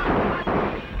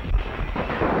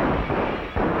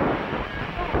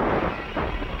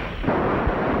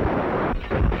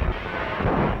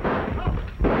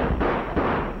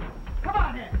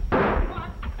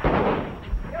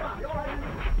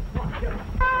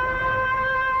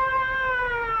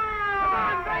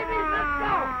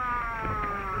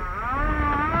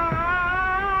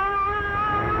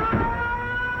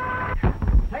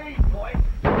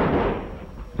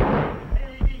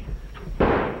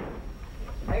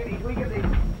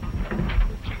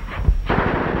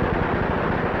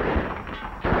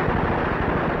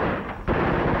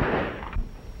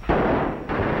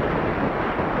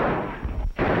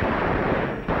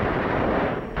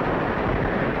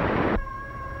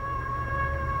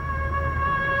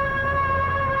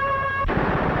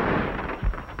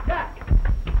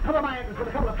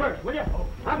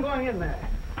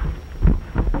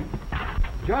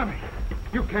 Johnny,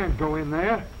 you can't go in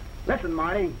there. Listen,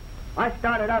 Marty. I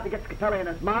started out to get Scarpelli and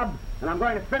his mob, and I'm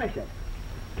going to finish it.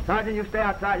 Sergeant, you stay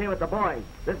outside here with the boys.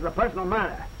 This is a personal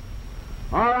matter.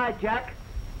 All right, Jack.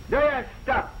 Do your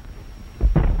stuff.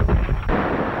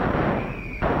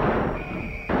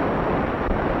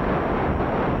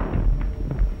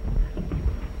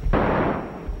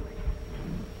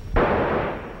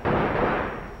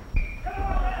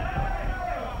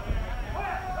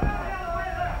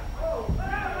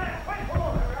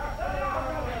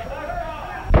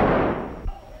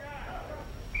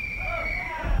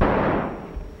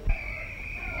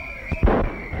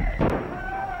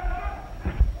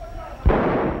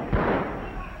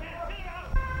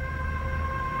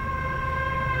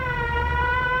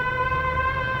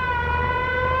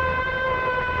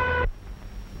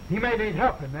 He may need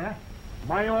help in there.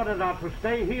 My orders are to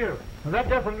stay here. Well, that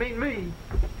doesn't mean me.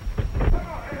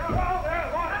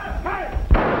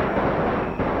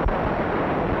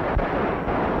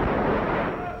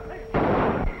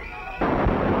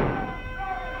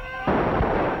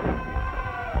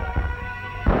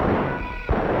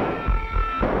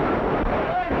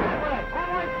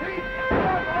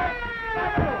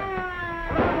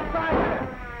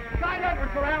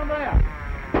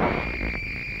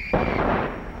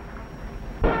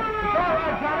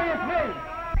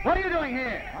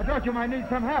 I thought you might need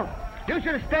some help. You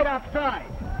should have stayed outside.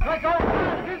 Let's go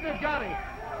inside. Business, Johnny.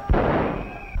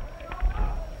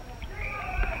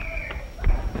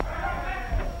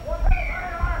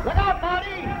 Look out,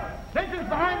 Marty! Vincent's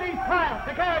behind these piles.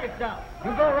 Take care of yourself.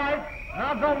 You go right, and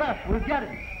I'll go left. We'll get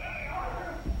him.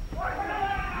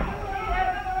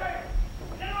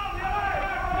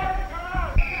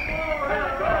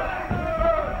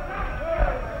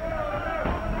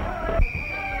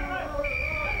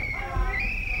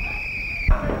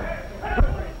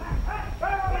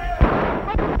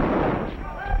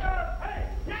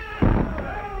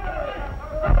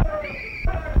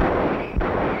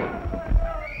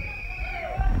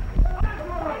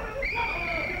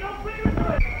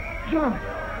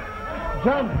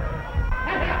 John!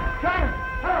 John!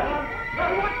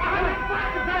 What's behind this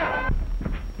flash there?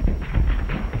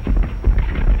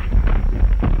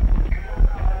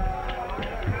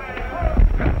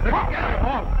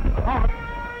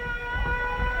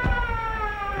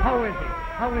 How is he?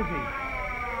 How is he?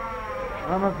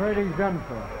 I'm afraid he's done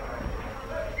for.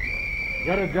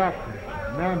 Get a doctor.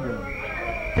 An ambulance.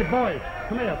 Hey, boys,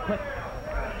 come here, quick.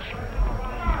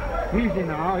 Easy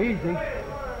now, easy.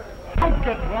 Don't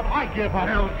get rough. I give up.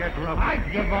 Don't get rough. I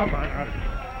give up.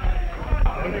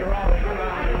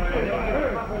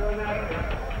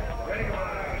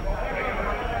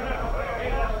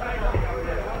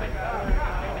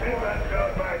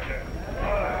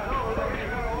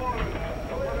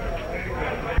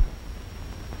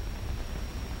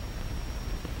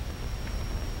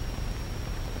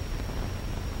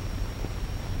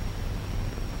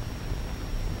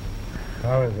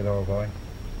 How is it, old boy?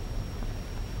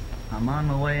 I'm on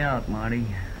my way out, Marty.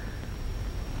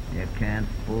 You can't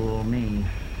fool me.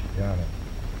 Got it.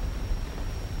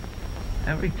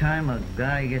 Every time a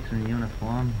guy gets in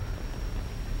uniform,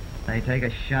 they take a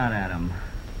shot at him.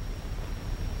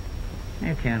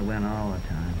 You can't win all the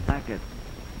time. Back it,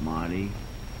 Marty.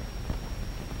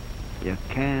 You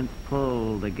can't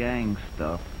pull the gang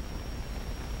stuff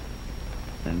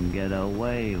and get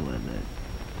away with it.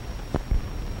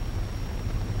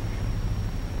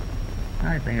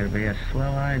 I think it'd be a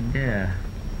swell idea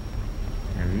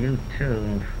if you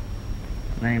two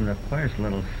named the first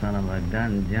little son of a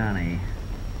gun Johnny.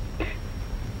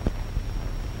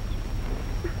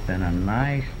 Been a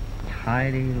nice,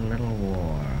 tidy little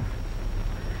war.